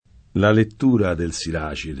La lettura del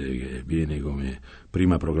Siracide, che viene come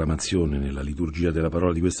prima proclamazione nella liturgia della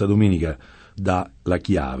parola di questa domenica, dà la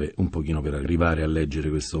chiave un pochino per arrivare a leggere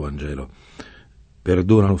questo Vangelo.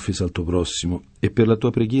 Perdona l'offesa al tuo prossimo e per la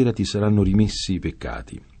tua preghiera ti saranno rimessi i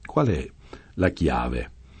peccati. Qual è la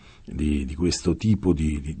chiave di questo tipo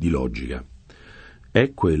di logica?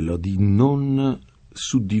 È quello di non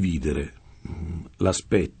suddividere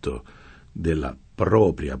l'aspetto della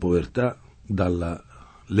propria povertà dalla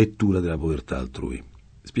lettura della povertà altrui.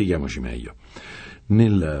 Spieghiamoci meglio.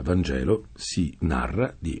 Nel Vangelo si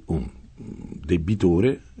narra di un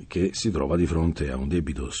debitore che si trova di fronte a un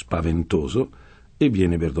debito spaventoso e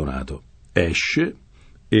viene perdonato. Esce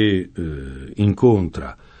e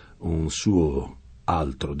incontra un suo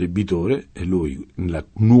altro debitore e lui, nella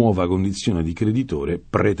nuova condizione di creditore,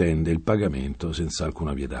 pretende il pagamento senza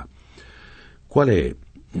alcuna pietà. Qual è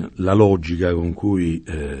la logica con cui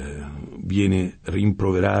viene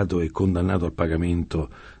rimproverato e condannato al pagamento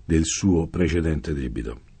del suo precedente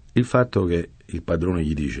debito? Il fatto che il padrone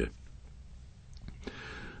gli dice: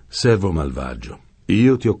 servo malvagio,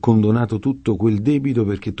 io ti ho condonato tutto quel debito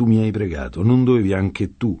perché tu mi hai pregato, non dovevi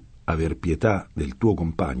anche tu aver pietà del tuo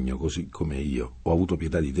compagno così come io ho avuto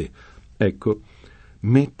pietà di te? Ecco,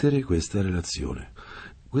 mettere questa relazione.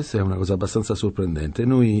 Questa è una cosa abbastanza sorprendente.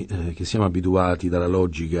 Noi che siamo abituati dalla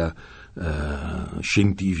logica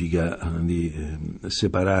scientifica di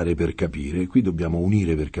separare per capire, qui dobbiamo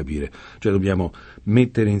unire per capire, cioè dobbiamo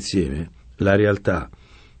mettere insieme la realtà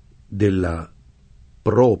della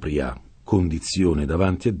propria condizione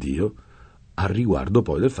davanti a Dio al riguardo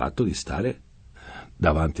poi del fatto di stare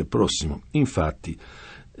davanti al prossimo. Infatti,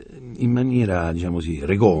 in maniera, diciamo così,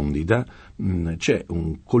 recondita, c'è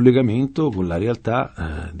un collegamento con la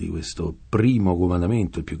realtà di questo primo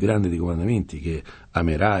comandamento, il più grande dei comandamenti, che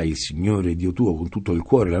amerai il Signore Dio tuo con tutto il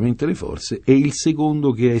cuore, la mente e le forze, e il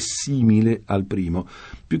secondo che è simile al primo.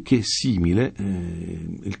 Più che simile,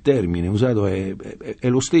 il termine usato è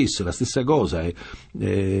lo stesso, è la stessa cosa,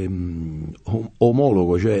 è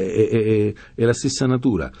omologo, cioè è la stessa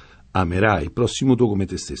natura. Amerai il prossimo tuo come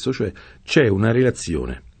te stesso, cioè c'è una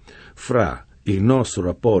relazione fra il nostro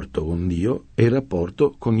rapporto con Dio e il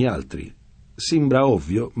rapporto con gli altri. Sembra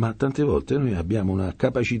ovvio, ma tante volte noi abbiamo una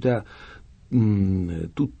capacità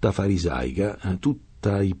tutta farisaica,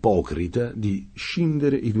 tutta ipocrita di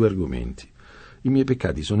scindere i due argomenti. I miei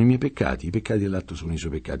peccati sono i miei peccati, i peccati dell'altro sono i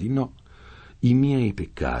suoi peccati. No, i miei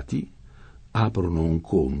peccati aprono un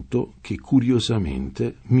conto che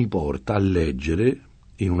curiosamente mi porta a leggere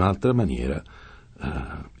in un'altra maniera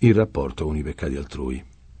il rapporto con i peccati altrui.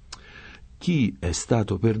 Chi è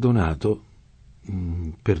stato perdonato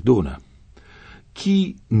perdona.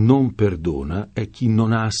 Chi non perdona è chi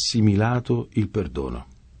non ha assimilato il perdono.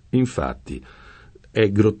 Infatti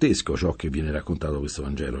è grottesco ciò che viene raccontato da questo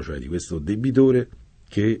Vangelo, cioè di questo debitore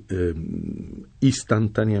che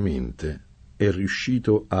istantaneamente è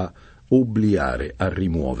riuscito a obliare, a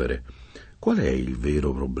rimuovere. Qual è il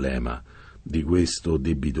vero problema di questo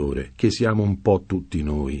debitore, che siamo un po' tutti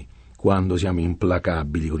noi quando siamo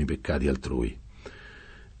implacabili con i peccati altrui?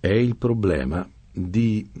 È il problema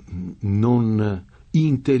di non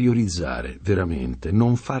interiorizzare veramente,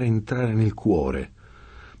 non fare entrare nel cuore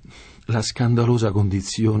la scandalosa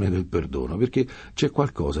condizione del perdono, perché c'è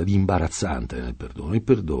qualcosa di imbarazzante nel perdono. Il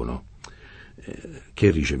perdono che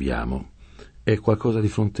riceviamo è qualcosa di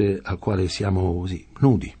fronte al quale siamo così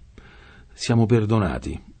nudi, siamo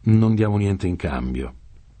perdonati, non diamo niente in cambio,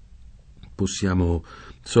 possiamo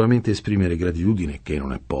solamente esprimere gratitudine, che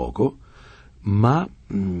non è poco, ma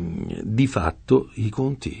di fatto i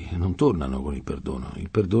conti non tornano con il perdono. Il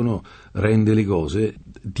perdono rende le cose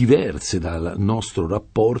diverse dal nostro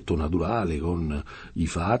rapporto naturale con i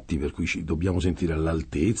fatti, per cui ci dobbiamo sentire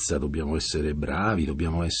all'altezza, dobbiamo essere bravi,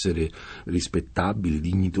 dobbiamo essere rispettabili,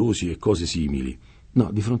 dignitosi e cose simili.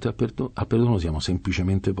 No, di fronte al perdono siamo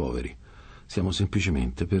semplicemente poveri, siamo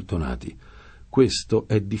semplicemente perdonati. Questo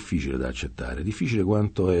è difficile da accettare, difficile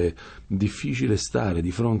quanto è difficile stare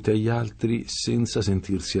di fronte agli altri senza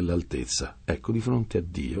sentirsi all'altezza. Ecco, di fronte a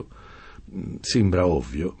Dio sembra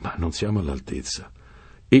ovvio, ma non siamo all'altezza.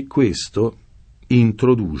 E questo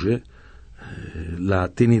introduce la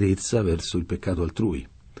tenerezza verso il peccato altrui,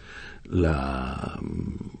 la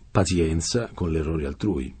pazienza con l'errore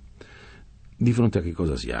altrui. Di fronte a che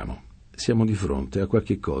cosa siamo? Siamo di fronte a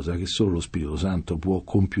qualche cosa che solo lo Spirito Santo può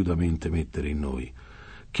compiutamente mettere in noi,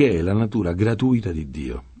 che è la natura gratuita di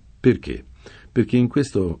Dio. Perché? Perché in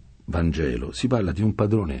questo Vangelo si parla di un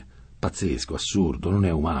padrone pazzesco, assurdo, non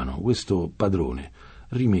è umano. Questo padrone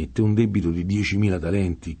rimette un debito di 10.000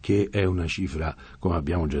 talenti, che è una cifra, come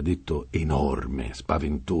abbiamo già detto, enorme,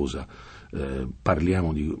 spaventosa.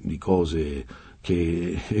 Parliamo di cose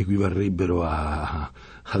che equivarrebbero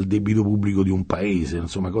al debito pubblico di un paese,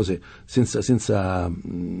 insomma cose senza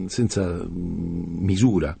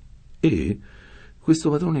misura. E questo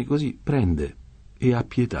padrone così prende e ha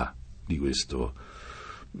pietà di questo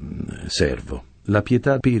servo. La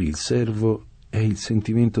pietà per il servo è il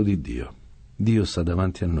sentimento di Dio. Dio sta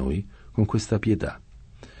davanti a noi con questa pietà,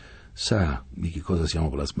 sa di che cosa siamo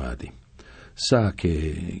plasmati, sa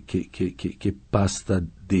che pasta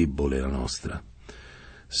debole è la nostra,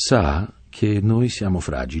 sa che noi siamo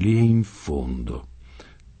fragili, e in fondo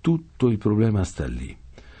tutto il problema sta lì.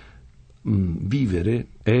 Vivere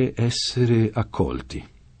è essere accolti,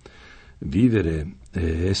 vivere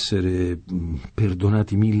è essere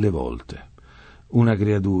perdonati 1000 volte. Una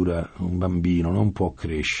creatura, un bambino, non può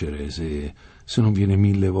crescere se non viene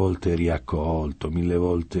 1000 volte riaccolto, 1000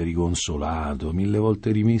 volte riconsolato, 1000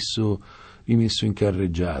 volte rimesso in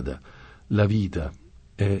carreggiata. La vita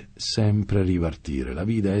è sempre ripartire, la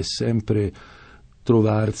vita è sempre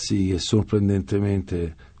trovarsi, e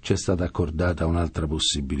sorprendentemente c'è stata accordata un'altra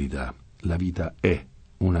possibilità. La vita è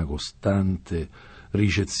una costante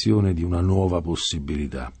ricezione di una nuova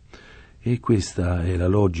possibilità. E questa è la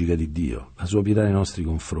logica di Dio, la sua pietà nei nostri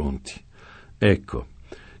confronti. Ecco,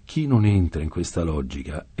 chi non entra in questa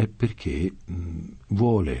logica è perché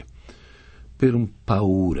vuole, per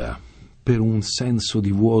paura, per un senso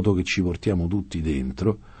di vuoto che ci portiamo tutti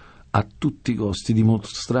dentro, a tutti i costi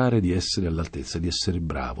dimostrare di essere all'altezza, di essere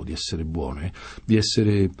bravo, di essere buono, di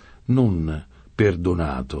essere non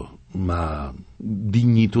perdonato, ma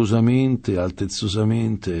dignitosamente,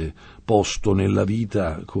 altezzosamente posto nella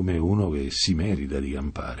vita come uno che si merita di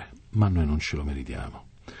campare. Ma noi non ce lo meritiamo.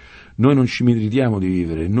 Noi non ci meritiamo di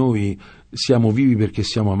vivere, noi siamo vivi perché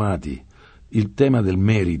siamo amati. Il tema del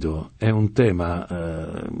merito è un tema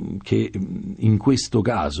che in questo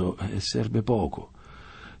caso serve poco.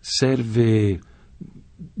 Serve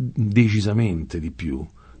decisamente di più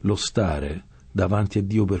lo stare davanti a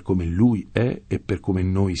Dio per come Lui è e per come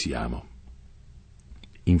noi siamo.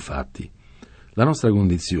 Infatti, la nostra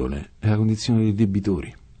condizione è la condizione dei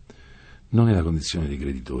debitori, non è la condizione dei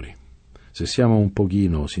creditori. Se siamo un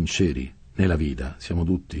pochino sinceri nella vita, siamo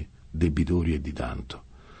tutti debitori e di tanto.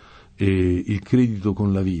 E il credito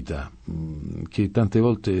con la vita, che tante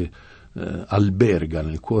volte alberga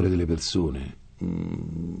nel cuore delle persone,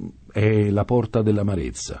 è la porta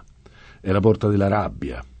dell'amarezza, è la porta della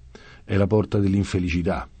rabbia, è la porta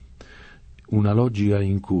dell'infelicità. Una logica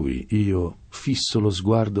in cui io fisso lo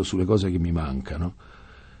sguardo sulle cose che mi mancano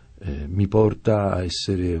mi porta a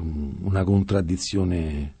essere una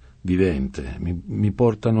contraddizione vivente, mi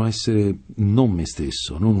portano a essere non me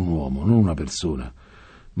stesso, non un uomo, non una persona,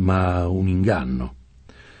 ma un inganno.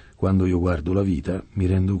 Quando io guardo la vita mi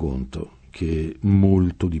rendo conto che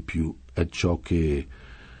molto di più è ciò che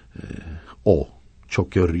ciò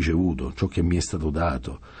che ho ricevuto, ciò che mi è stato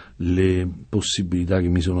dato, le possibilità che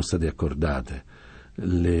mi sono state accordate,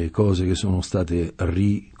 le cose che sono state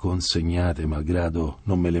riconsegnate malgrado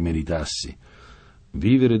non me le meritassi.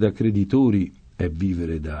 Vivere da creditori è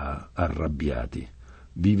vivere da arrabbiati,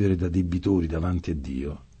 vivere da debitori davanti a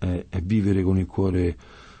Dio è vivere con il cuore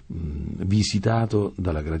visitato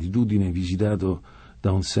dalla gratitudine, visitato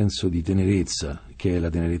da un senso di tenerezza, che è la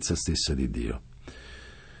tenerezza stessa di Dio.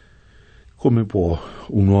 Come può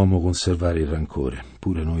un uomo conservare il rancore?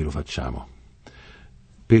 Pure noi lo facciamo.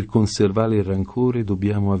 Per conservare il rancore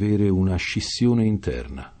dobbiamo avere una scissione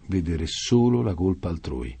interna, vedere solo la colpa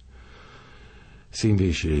altrui. Se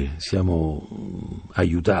invece siamo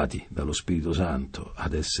aiutati dallo Spirito Santo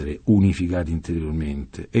ad essere unificati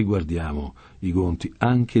interiormente e guardiamo i conti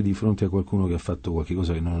anche di fronte a qualcuno che ha fatto qualche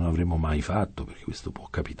cosa che non avremmo mai fatto, perché questo può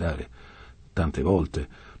capitare tante volte,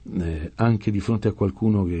 anche di fronte a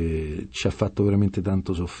qualcuno che ci ha fatto veramente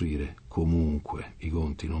tanto soffrire, comunque i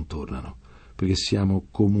conti non tornano, perché siamo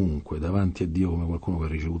comunque davanti a Dio come qualcuno che ha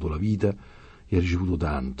ricevuto la vita e ha ricevuto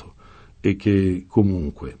tanto, e che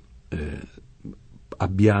comunque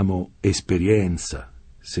abbiamo esperienza,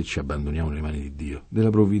 se ci abbandoniamo nelle mani di Dio, della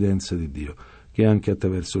provvidenza di Dio, che anche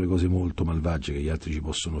attraverso le cose molto malvagie che gli altri ci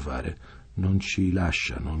possono fare non ci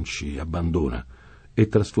lascia, non ci abbandona, e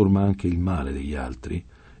trasforma anche il male degli altri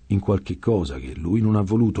in qualche cosa che Lui non ha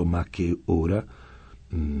voluto, ma che ora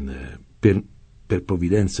per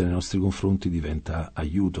provvidenza nei nostri confronti diventa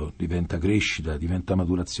aiuto, diventa crescita, diventa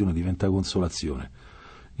maturazione, diventa consolazione.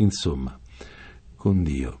 Insomma, con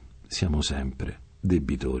Dio siamo sempre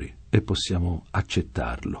debitori e possiamo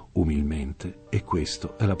accettarlo umilmente, e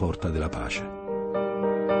questo è la porta della pace.